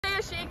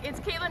Aashiq. It's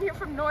Caitlin here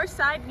from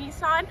Northside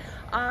Nissan.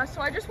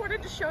 So I just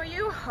wanted to show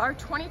you our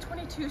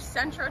 2022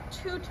 Sentra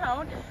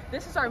two-tone.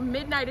 This is our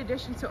midnight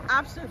edition, so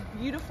absolute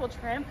beautiful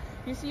trim.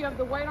 You see you have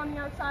the white on the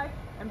outside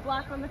and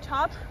black on the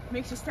top.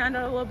 Makes you stand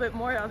out a little bit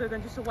more other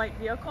than just a white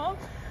vehicle.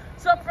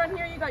 So up front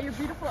here, you got your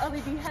beautiful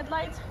LED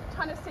headlights,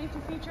 ton of safety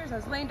features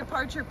as lane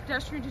departure,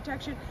 pedestrian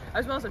detection,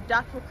 as well as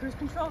adaptable cruise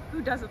control.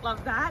 Who doesn't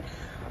love that?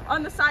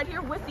 On the side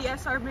here with the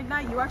SR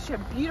Midnight, you actually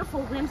have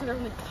beautiful rims that are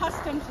really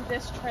custom to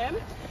this trim.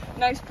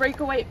 Nice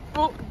breakaway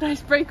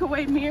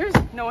mirrors,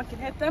 no one can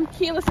hit them.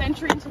 Keyless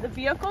entry into the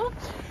vehicle.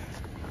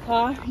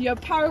 You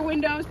have power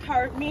windows,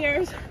 power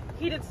mirrors,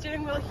 heated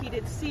steering wheel,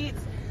 heated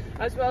seats,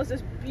 as well as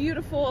this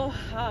beautiful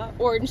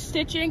orange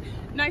stitching.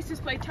 Nice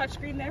display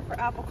touchscreen there for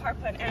Apple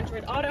CarPlay and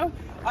Android Auto.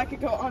 I could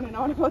go on and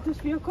on about this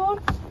vehicle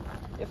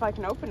if I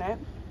can open it.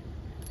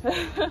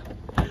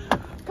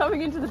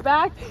 Coming into the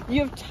back,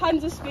 you have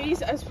tons of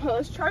space as well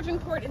as charging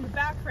port in the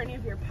back for any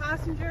of your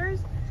passengers.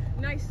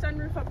 Nice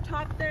sunroof up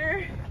top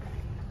there.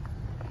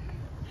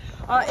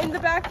 In the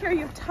back here,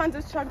 you have tons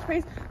of trunk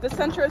space. The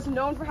Sentra is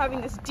known for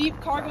having this deep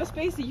cargo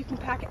space that you can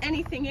pack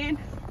anything in,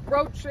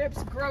 road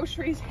trips,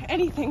 groceries,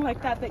 anything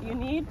like that that you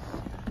need.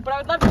 But I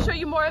would love to show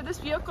you more of this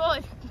vehicle.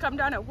 If you can come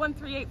down at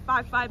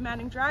 13855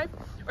 Manning Drive,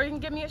 or you can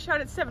give me a shout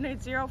at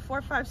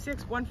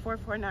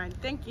 780-456-1449.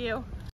 Thank you.